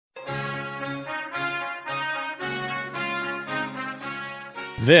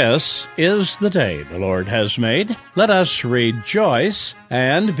This is the day the Lord has made. Let us rejoice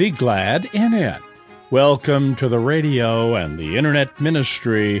and be glad in it. Welcome to the radio and the internet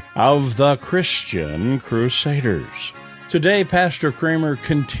ministry of the Christian Crusaders. Today, Pastor Kramer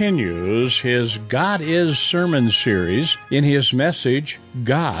continues his God Is sermon series in his message,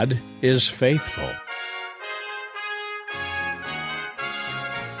 God is Faithful.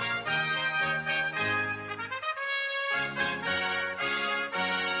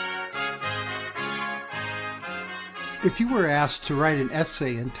 If you were asked to write an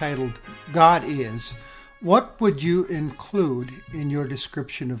essay entitled God Is, what would you include in your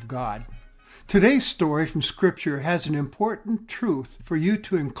description of God? Today's story from Scripture has an important truth for you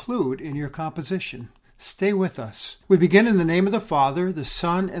to include in your composition. Stay with us. We begin in the name of the Father, the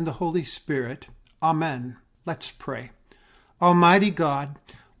Son, and the Holy Spirit. Amen. Let's pray. Almighty God,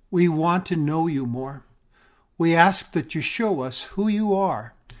 we want to know you more. We ask that you show us who you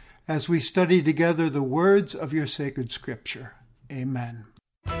are as we study together the words of your sacred Scripture. Amen.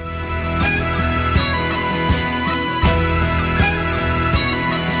 All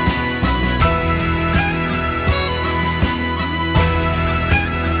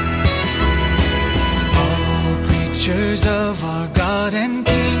creatures of our God and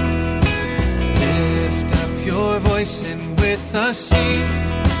King, lift up your voice and with us sing.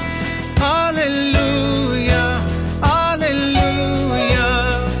 Hallelujah, hallelujah.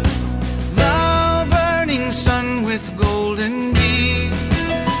 Sun with golden beam,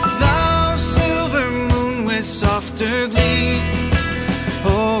 thou silver moon with softer gleam.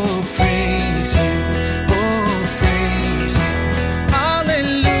 Oh, praise him, oh, praise him.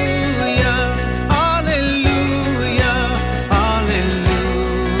 Hallelujah, hallelujah, hallelujah.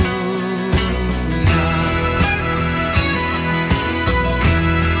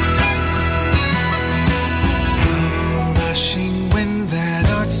 Oh, rushing wind that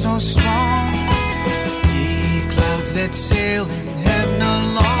art so strong, that sail in heaven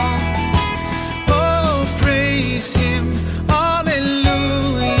along. Oh, praise him,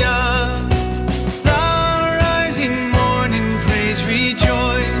 hallelujah. Thou rising morning, praise,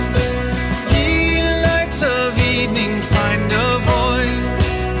 rejoice. Ye lights of evening, find a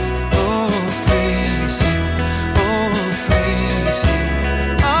voice. Oh, praise him, oh, praise him.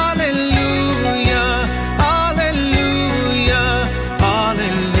 Hallelujah, hallelujah,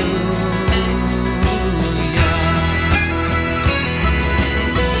 hallelujah.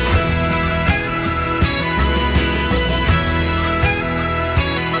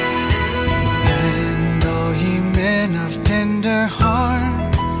 Tender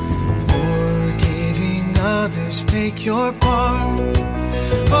heart, forgiving others, take your part.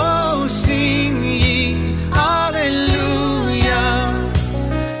 Oh, sing ye, hallelujah.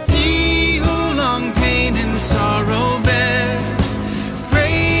 Ye who long pain and sorrow bear,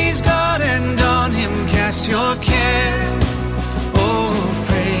 praise God and on him cast your care. Oh,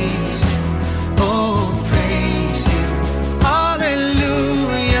 praise him, oh, praise him.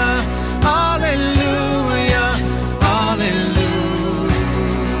 Hallelujah, hallelujah.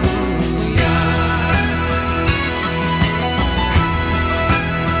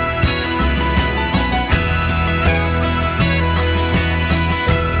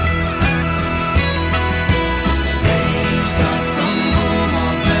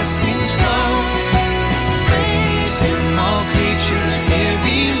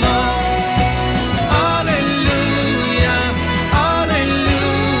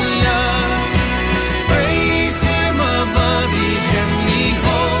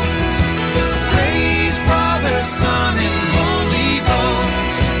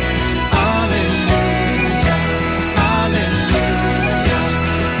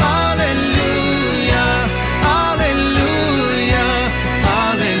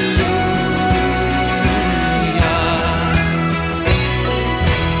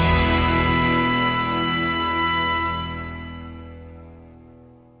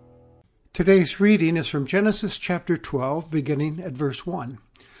 Today's reading is from Genesis chapter 12, beginning at verse 1.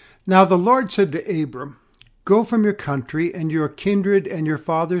 Now the Lord said to Abram, Go from your country and your kindred and your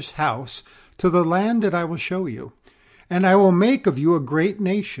father's house to the land that I will show you. And I will make of you a great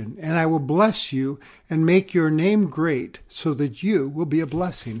nation, and I will bless you and make your name great, so that you will be a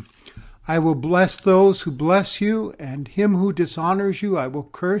blessing. I will bless those who bless you, and him who dishonors you I will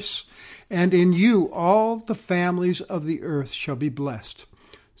curse, and in you all the families of the earth shall be blessed.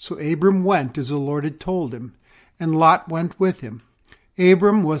 So Abram went as the Lord had told him, and Lot went with him.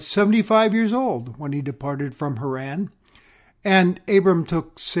 Abram was 75 years old when he departed from Haran. And Abram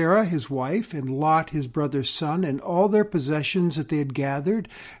took Sarah his wife, and Lot his brother's son, and all their possessions that they had gathered,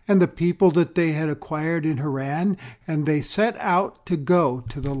 and the people that they had acquired in Haran, and they set out to go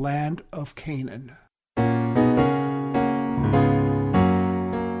to the land of Canaan.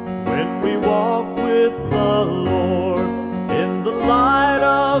 When we walk with the Lord in the light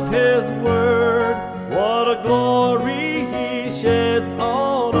of His Word, what a glory He sheds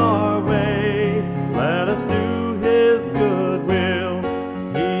on our way. Let us do His good will.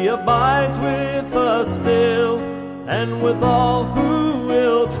 He abides with us still, and with all who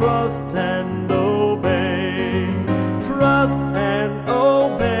will trust and obey. Trust and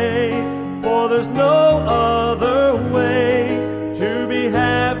obey, for there's no other way to be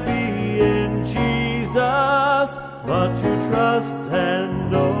happy in Jesus, but to trust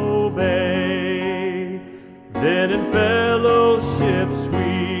and obey. Then in fellowship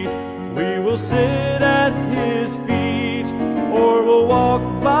sweet, we will sit at His feet, or we'll walk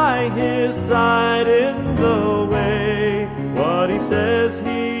by His side in the way. What He says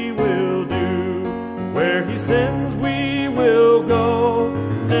He will do, where He sends we will go.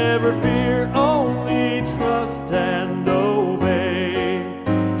 Never fear, only trust and obey.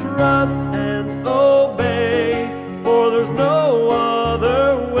 Trust and obey, for there's no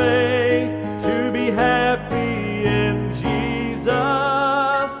other way to be happy in Jesus,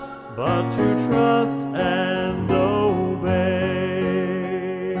 but to trust and obey.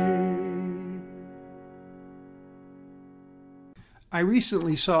 I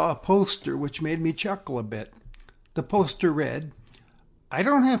recently saw a poster which made me chuckle a bit. The poster read, "I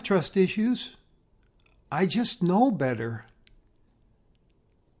don't have trust issues. I just know better."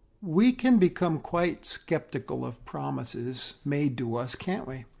 We can become quite skeptical of promises made to us, can't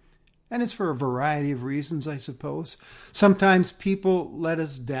we? And it's for a variety of reasons, I suppose. Sometimes people let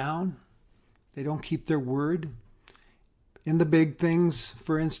us down. They don't keep their word. In the big things,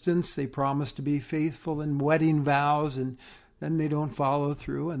 for instance, they promise to be faithful in wedding vows, and then they don't follow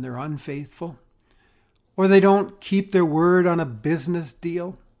through and they're unfaithful. Or they don't keep their word on a business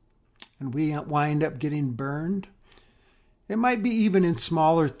deal, and we wind up getting burned. It might be even in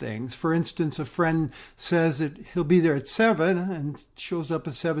smaller things. For instance, a friend says that he'll be there at 7 and shows up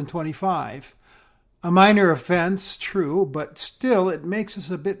at 7:25. A minor offense, true, but still it makes us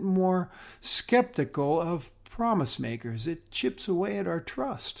a bit more skeptical of promise makers. It chips away at our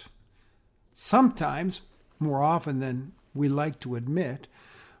trust. Sometimes, more often than we like to admit,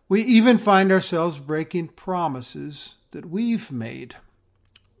 we even find ourselves breaking promises that we've made.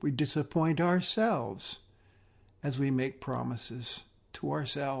 We disappoint ourselves as we make promises to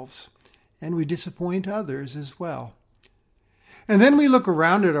ourselves, and we disappoint others as well. And then we look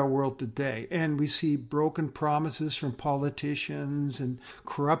around at our world today and we see broken promises from politicians and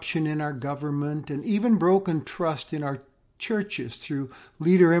corruption in our government and even broken trust in our churches through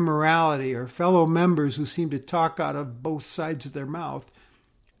leader immorality or fellow members who seem to talk out of both sides of their mouth.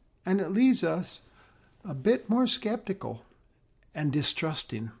 And it leaves us a bit more skeptical and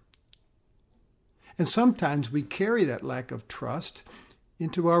distrusting. And sometimes we carry that lack of trust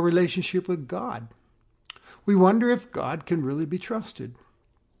into our relationship with God. We wonder if God can really be trusted.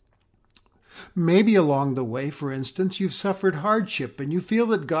 Maybe along the way, for instance, you've suffered hardship and you feel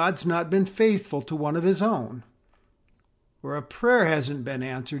that God's not been faithful to one of His own. Or a prayer hasn't been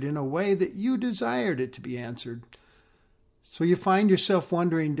answered in a way that you desired it to be answered. So you find yourself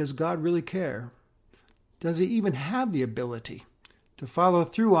wondering, does God really care? Does He even have the ability to follow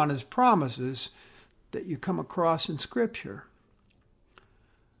through on His promises that you come across in Scripture?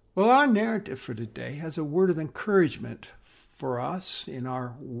 Well, our narrative for today has a word of encouragement for us in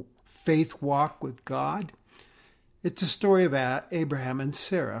our faith walk with God. It's a story of Abraham and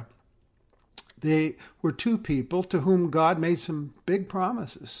Sarah. They were two people to whom God made some big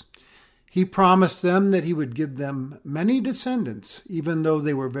promises. He promised them that He would give them many descendants, even though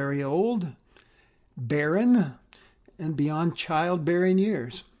they were very old, barren, and beyond childbearing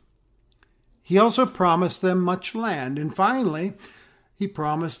years. He also promised them much land, and finally, He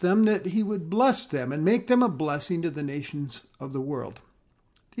promised them that He would bless them and make them a blessing to the nations of the world.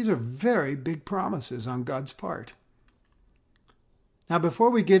 These are very big promises on God's part. Now, before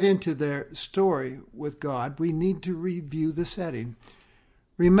we get into their story with God, we need to review the setting.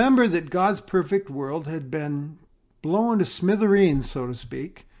 Remember that God's perfect world had been blown to smithereens, so to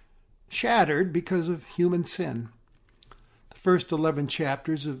speak, shattered because of human sin. The first 11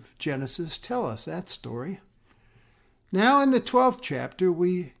 chapters of Genesis tell us that story. Now in the 12th chapter,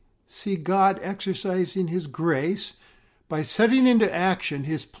 we see God exercising His grace by setting into action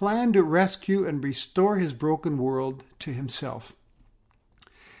His plan to rescue and restore His broken world to Himself.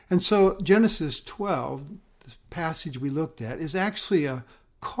 And so Genesis 12, the passage we looked at is actually a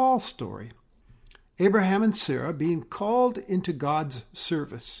call story. Abraham and Sarah being called into God's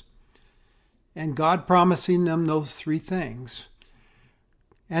service, and God promising them those three things.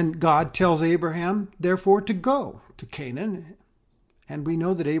 And God tells Abraham, therefore, to go to Canaan, and we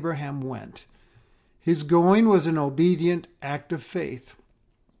know that Abraham went. His going was an obedient act of faith,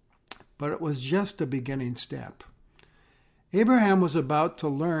 but it was just a beginning step. Abraham was about to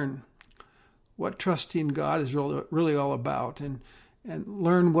learn what trusting God is really all about, and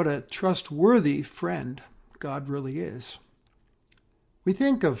learn what a trustworthy friend God really is. We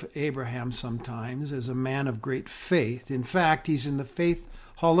think of Abraham sometimes as a man of great faith. In fact, he's in the Faith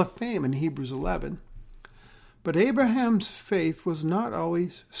Hall of Fame in Hebrews 11. But Abraham's faith was not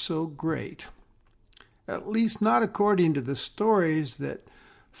always so great, at least not according to the stories that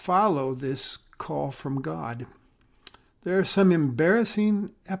follow this call from God. There are some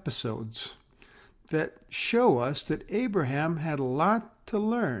embarrassing episodes that show us that Abraham had a lot to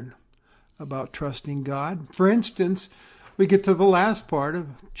learn about trusting God. For instance, we get to the last part of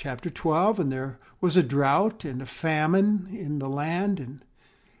chapter 12, and there was a drought and a famine in the land, and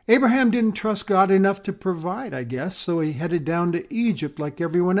Abraham didn't trust God enough to provide, I guess, so he headed down to Egypt like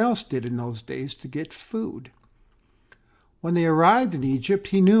everyone else did in those days to get food. When they arrived in Egypt,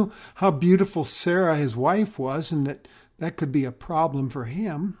 he knew how beautiful Sarah, his wife, was, and that could be a problem for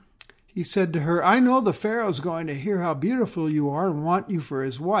him. He said to her, I know the Pharaoh's going to hear how beautiful you are and want you for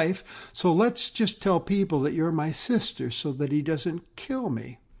his wife, so let's just tell people that you're my sister so that he doesn't kill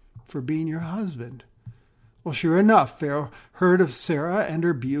me for being your husband. Well, sure enough, Pharaoh heard of Sarah and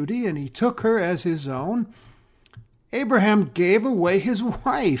her beauty, and he took her as his own. Abraham gave away his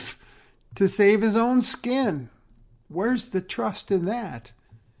wife to save his own skin. Where's the trust in that?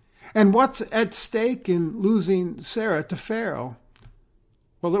 And what's at stake in losing Sarah to Pharaoh?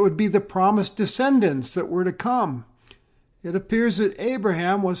 Well, it would be the promised descendants that were to come. It appears that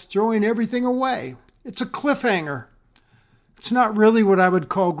Abraham was throwing everything away. It's a cliffhanger. It's not really what I would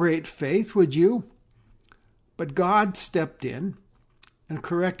call great faith, would you? But God stepped in and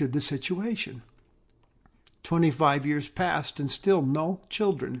corrected the situation. 25 years passed and still no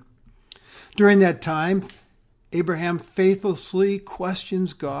children. During that time, Abraham faithlessly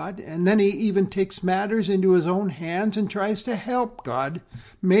questions God, and then he even takes matters into his own hands and tries to help God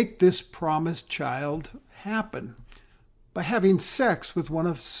make this promised child happen by having sex with one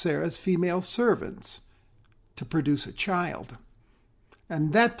of Sarah's female servants to produce a child.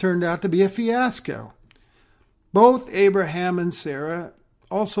 And that turned out to be a fiasco. Both Abraham and Sarah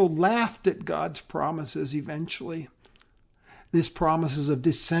also laughed at God's promises eventually. These promises of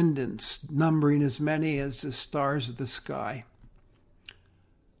descendants numbering as many as the stars of the sky.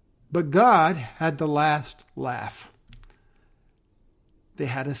 But God had the last laugh. They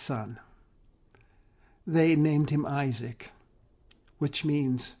had a son. They named him Isaac, which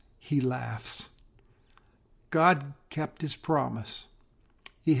means he laughs. God kept his promise.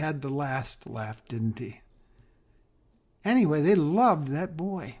 He had the last laugh, didn't he? Anyway, they loved that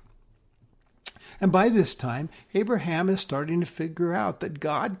boy. And by this time, Abraham is starting to figure out that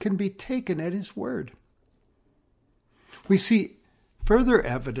God can be taken at his word. We see further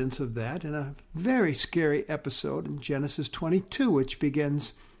evidence of that in a very scary episode in Genesis 22, which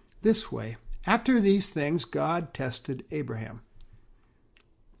begins this way. After these things, God tested Abraham.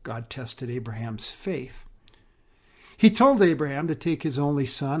 God tested Abraham's faith. He told Abraham to take his only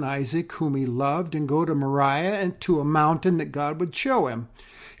son, Isaac, whom he loved, and go to Moriah and to a mountain that God would show him.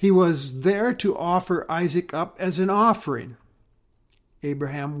 He was there to offer Isaac up as an offering.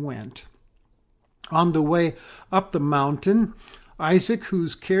 Abraham went. On the way up the mountain, Isaac,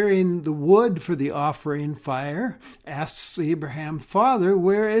 who's carrying the wood for the offering fire, asks Abraham, Father,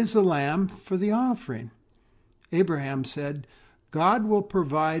 where is the lamb for the offering? Abraham said, God will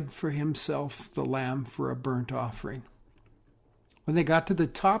provide for himself the lamb for a burnt offering. When they got to the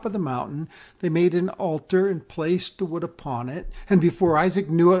top of the mountain, they made an altar and placed the wood upon it. And before Isaac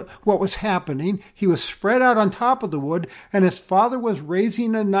knew what was happening, he was spread out on top of the wood, and his father was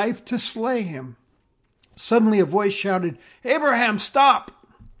raising a knife to slay him. Suddenly a voice shouted, Abraham, stop!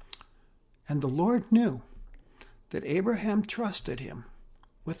 And the Lord knew that Abraham trusted him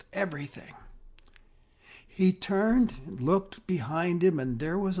with everything. He turned and looked behind him, and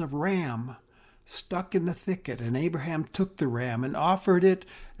there was a ram stuck in the thicket, and Abraham took the ram and offered it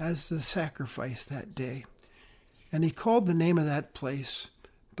as the sacrifice that day. And he called the name of that place,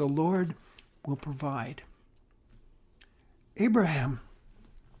 The Lord Will Provide. Abraham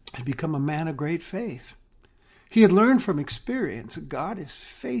had become a man of great faith. He had learned from experience that God is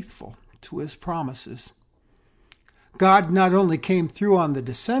faithful to his promises. God not only came through on the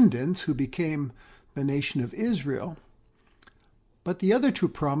descendants who became the nation of Israel, but the other two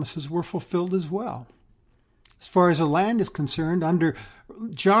promises were fulfilled as well. As far as the land is concerned, under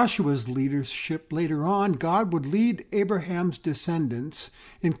Joshua's leadership later on, God would lead Abraham's descendants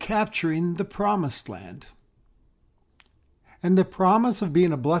in capturing the promised land. And the promise of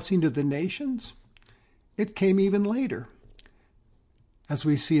being a blessing to the nations, it came even later, as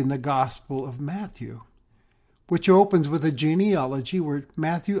we see in the Gospel of Matthew, which opens with a genealogy where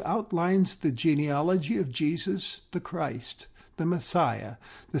Matthew outlines the genealogy of Jesus the Christ, the Messiah,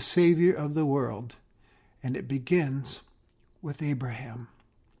 the Savior of the world. And it begins with Abraham.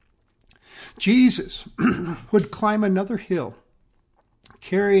 Jesus would climb another hill,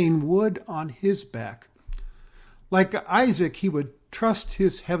 carrying wood on his back. Like Isaac, he would trust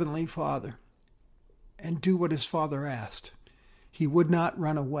his heavenly Father and do what his father asked. He would not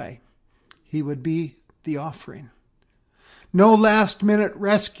run away. He would be the offering. No last-minute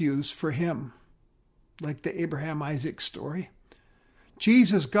rescues for him, like the Abraham-Isaac story.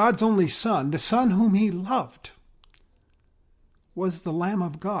 Jesus, God's only Son, the Son whom he loved, was the Lamb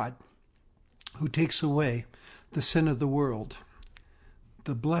of God who takes away the sin of the world,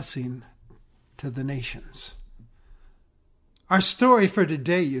 the blessing to the nations. Our story for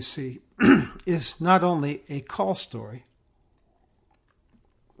today, you see, is not only a call story,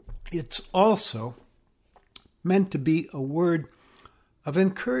 it's also meant to be a word of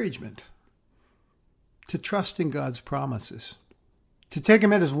encouragement to trust in God's promises, to take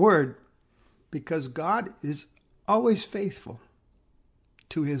him at his word, because God is always faithful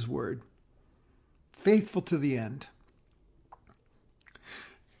to his word, faithful to the end.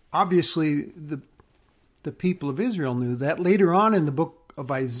 Obviously, the people of Israel knew that. Later on in the book of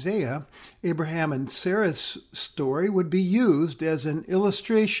Isaiah, Abraham and Sarah's story would be used as an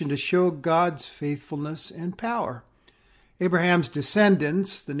illustration to show God's faithfulness and power. Abraham's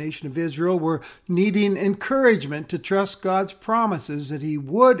descendants, the nation of Israel, were needing encouragement to trust God's promises that he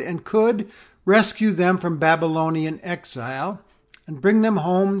would and could rescue them from Babylonian exile and bring them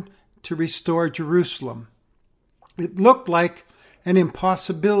home to restore Jerusalem. It looked like an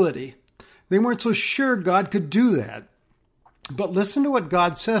impossibility. They weren't so sure God could do that. But listen to what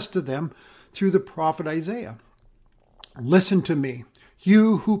God says to them through the prophet Isaiah. Listen to me,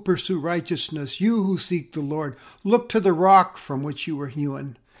 you who pursue righteousness, you who seek the Lord. Look to the rock from which you were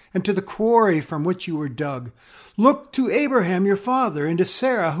hewn, and to the quarry from which you were dug. Look to Abraham your father, and to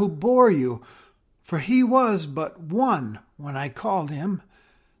Sarah who bore you. For he was but one when I called him,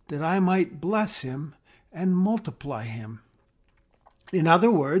 that I might bless him and multiply him. In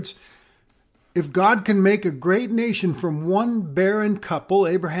other words, if God can make a great nation from one barren couple,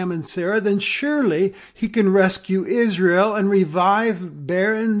 Abraham and Sarah, then surely he can rescue Israel and revive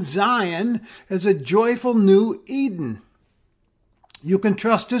barren Zion as a joyful new Eden. You can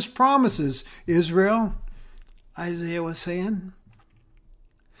trust his promises, Israel, Isaiah was saying.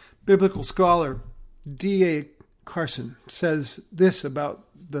 Biblical scholar D.A. Carson says this about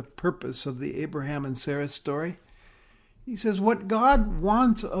the purpose of the Abraham and Sarah story. He says, what God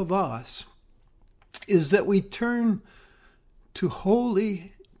wants of us is that we turn to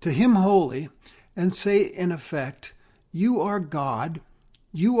him wholly, and say in effect, you are God,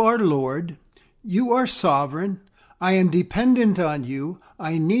 you are Lord, you are sovereign, I am dependent on you,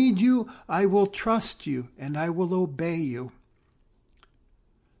 I need you, I will trust you, and I will obey you.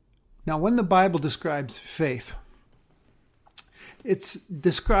 Now, when the Bible describes faith, it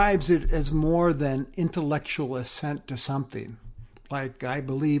describes it as more than intellectual assent to something, like I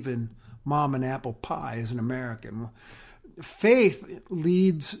believe in mom and apple pie as an American. Faith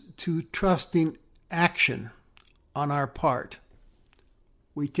leads to trusting action on our part.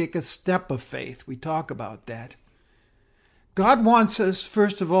 We take a step of faith. We talk about that. God wants us,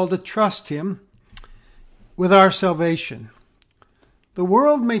 first of all, to trust him with our salvation. The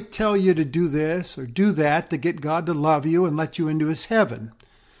world may tell you to do this or do that to get God to love you and let you into his heaven.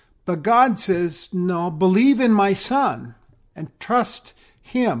 But God says, no, believe in my Son and trust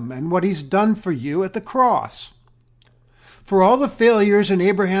him and what he's done for you at the cross. For all the failures in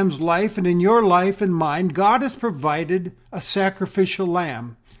Abraham's life and in your life and mine, God has provided a sacrificial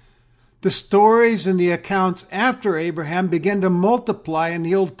lamb. The stories and the accounts after Abraham began to multiply in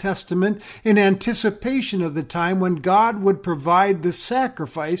the Old Testament in anticipation of the time when God would provide the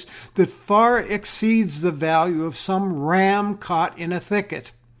sacrifice that far exceeds the value of some ram caught in a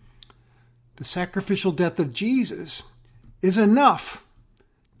thicket. The sacrificial death of Jesus is enough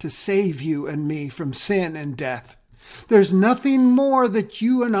to save you and me from sin and death. There's nothing more that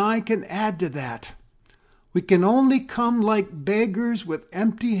you and I can add to that. We can only come like beggars with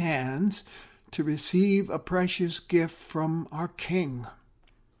empty hands to receive a precious gift from our King.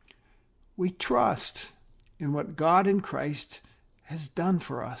 we trust in what God in Christ has done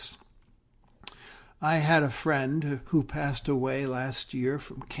for us. I had a friend who passed away last year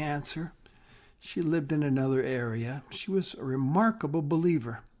from cancer. She lived in another area. She was a remarkable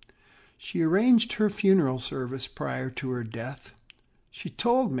believer. She arranged her funeral service prior to her death. She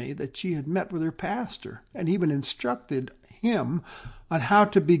told me that she had met with her pastor and even instructed him on how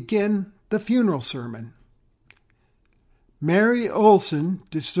to begin the funeral sermon. Mary Olson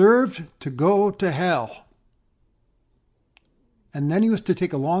deserved to go to hell. And then he was to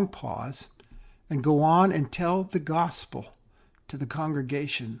take a long pause and go on and tell the gospel to the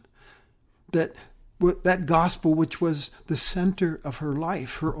congregation. That gospel which was the center of her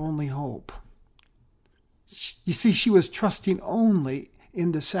life, her only hope. You see, she was trusting only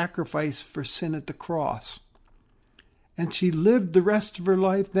in the sacrifice for sin at the cross. And she lived the rest of her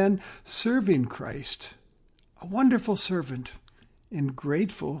life then serving Christ, a wonderful servant in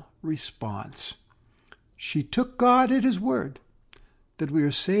grateful response. She took God at his word, that we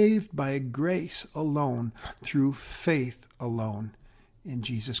are saved by grace alone, through faith alone in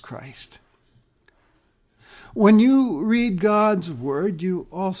Jesus Christ. When you read God's word, you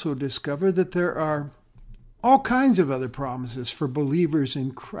also discover that there are all kinds of other promises for believers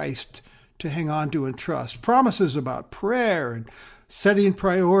in Christ to hang on to and trust. Promises about prayer and setting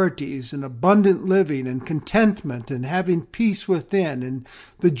priorities and abundant living and contentment and having peace within and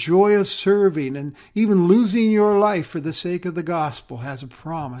the joy of serving and even losing your life for the sake of the gospel has a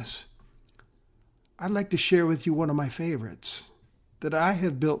promise. I'd like to share with you one of my favorites that I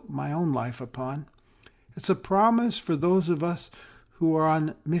have built my own life upon. It's a promise for those of us who are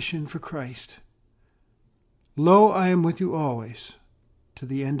on mission for Christ. Lo, I am with you always to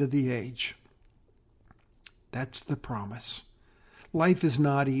the end of the age. That's the promise. Life is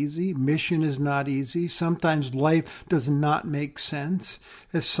not easy. Mission is not easy. Sometimes life does not make sense.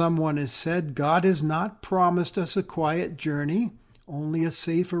 As someone has said, God has not promised us a quiet journey, only a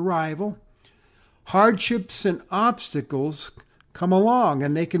safe arrival. Hardships and obstacles come along,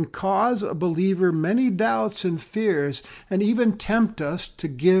 and they can cause a believer many doubts and fears, and even tempt us to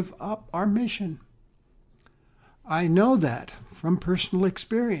give up our mission. I know that from personal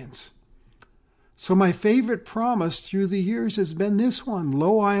experience. So my favorite promise through the years has been this one: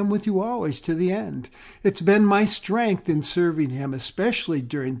 Lo, I am with you always to the end. It's been my strength in serving him, especially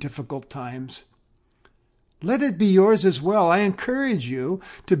during difficult times. Let it be yours as well. I encourage you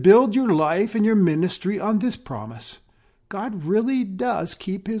to build your life and your ministry on this promise. God really does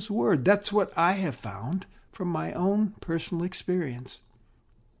keep his word. That's what I have found from my own personal experience.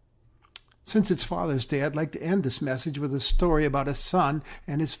 Since it's Father's Day, I'd like to end this message with a story about a son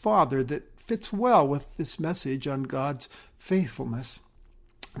and his father that fits well with this message on God's faithfulness.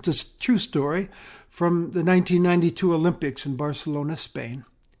 It's a true story from the 1992 Olympics in Barcelona, Spain.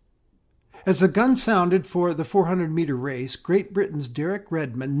 As the gun sounded for the 400-meter race, Great Britain's Derek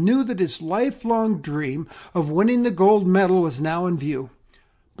Redmond knew that his lifelong dream of winning the gold medal was now in view.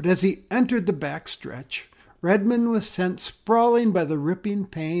 But as he entered the backstretch, Redmond was sent sprawling by the ripping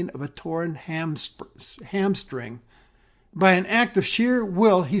pain of a torn hamstring. By an act of sheer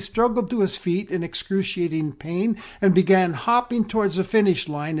will, he struggled to his feet in excruciating pain and began hopping towards the finish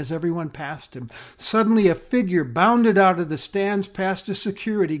line as everyone passed him. Suddenly, a figure bounded out of the stands past a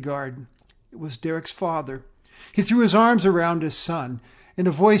security guard. It was Derek's father. He threw his arms around his son. In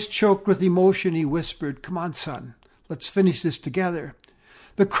a voice choked with emotion, he whispered, "Come on, son. Let's finish this together."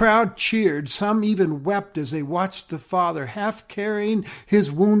 The crowd cheered. Some even wept as they watched the father, half carrying his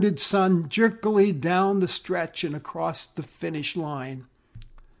wounded son, jerkily down the stretch and across the finish line.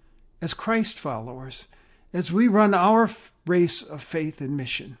 As Christ followers, as we run our race of faith and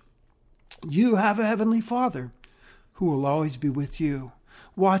mission, you have a heavenly Father who will always be with you,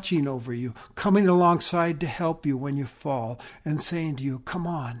 watching over you, coming alongside to help you when you fall, and saying to you, "Come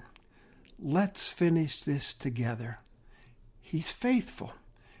on, let's finish this together." He's faithful.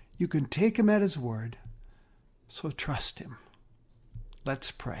 You can take him at his word, so trust him. Let's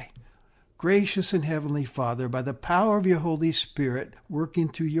pray. Gracious and heavenly Father, by the power of your Holy Spirit working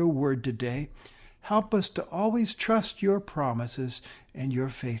through your word today, help us to always trust your promises and your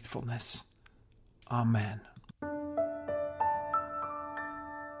faithfulness. Amen.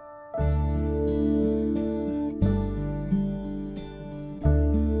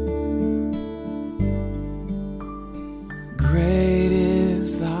 Great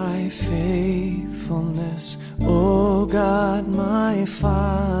is thy faithfulness, O God my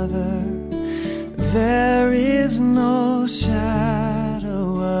Father. There is no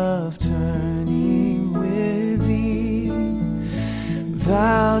shadow of turning with thee.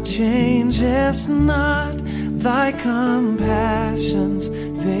 Thou changest not, thy compassions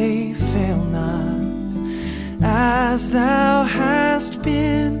they fail not. As thou hast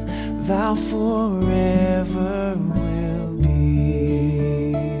been, thou forever will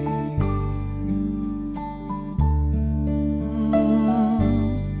be.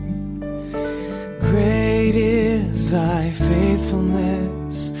 Great is thy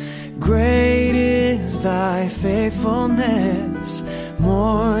faithfulness, great is thy faithfulness.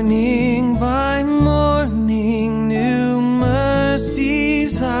 Morning by morning, new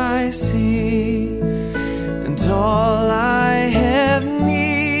mercies I see, and all I have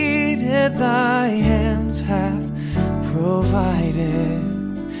needed thy hands hath provided.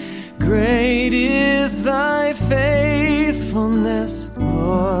 Great is thy faithfulness,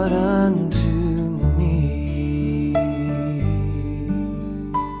 Lord, unto me.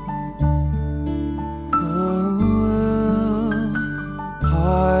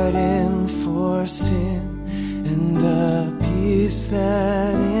 Pardon for sin and a peace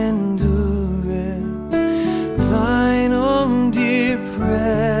that endureth, thine own dear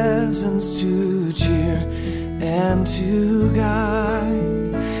presence to cheer and to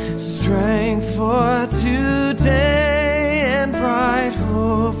guide, strength for today and bright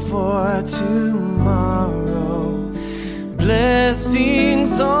hope for tomorrow,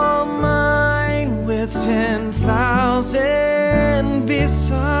 blessings all mine with 10,000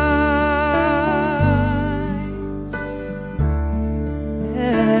 besides.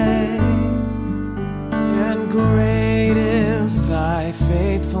 And great is thy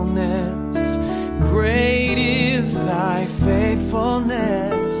faithfulness, great is thy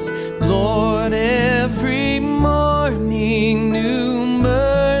faithfulness, Lord. Every morning new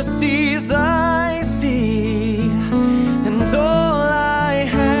mercies I see, and all I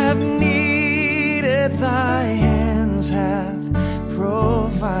have needed thy hands hath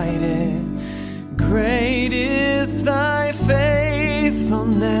provided. Great is thy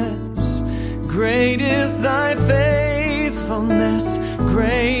faithfulness, great is thy faithfulness,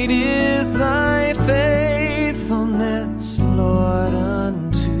 great is thy faithfulness, Lord,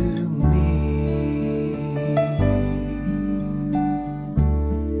 unto me.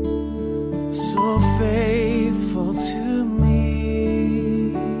 So faithful to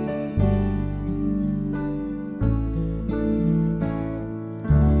me.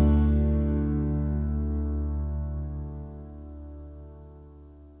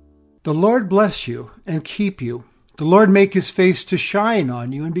 The Lord bless you and keep you. The Lord make his face to shine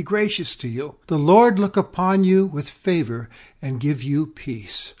on you and be gracious to you. The Lord look upon you with favor and give you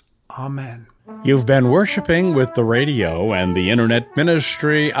peace. Amen. You've been worshiping with the radio and the internet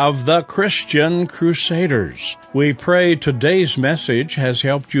ministry of the Christian Crusaders. We pray today's message has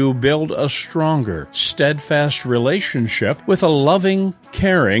helped you build a stronger, steadfast relationship with a loving,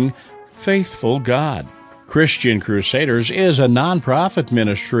 caring, faithful God. Christian Crusaders is a nonprofit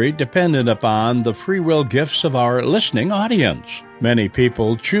ministry dependent upon the free will gifts of our listening audience. Many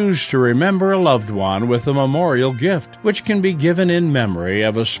people choose to remember a loved one with a memorial gift, which can be given in memory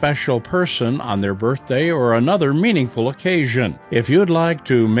of a special person on their birthday or another meaningful occasion. If you'd like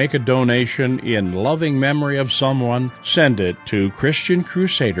to make a donation in loving memory of someone, send it to Christian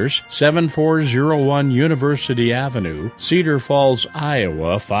Crusaders, 7401 University Avenue, Cedar Falls,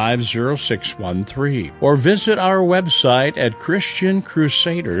 Iowa, 50613, or visit our website at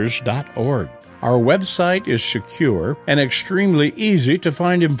christiancrusaders.org. Our website is secure and extremely easy to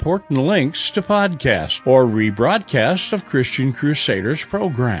find important links to podcasts or rebroadcasts of Christian Crusaders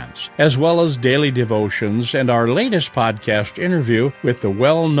programs, as well as daily devotions and our latest podcast interview with the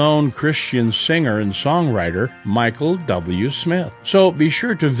well-known Christian singer and songwriter Michael W. Smith. So be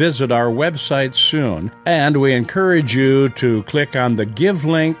sure to visit our website soon, and we encourage you to click on the Give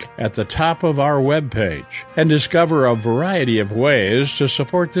link at the top of our webpage and discover a variety of ways to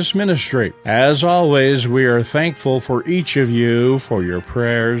support this ministry. As always, we are thankful for each of you for your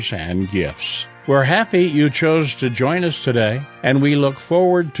prayers and gifts. We're happy you chose to join us today, and we look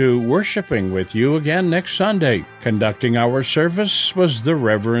forward to worshiping with you again next Sunday. Conducting our service was the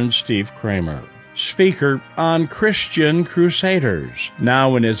Reverend Steve Kramer, speaker on Christian Crusaders,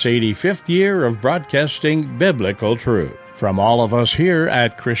 now in its 85th year of broadcasting biblical truth. From all of us here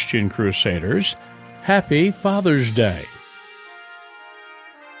at Christian Crusaders, happy Father's Day.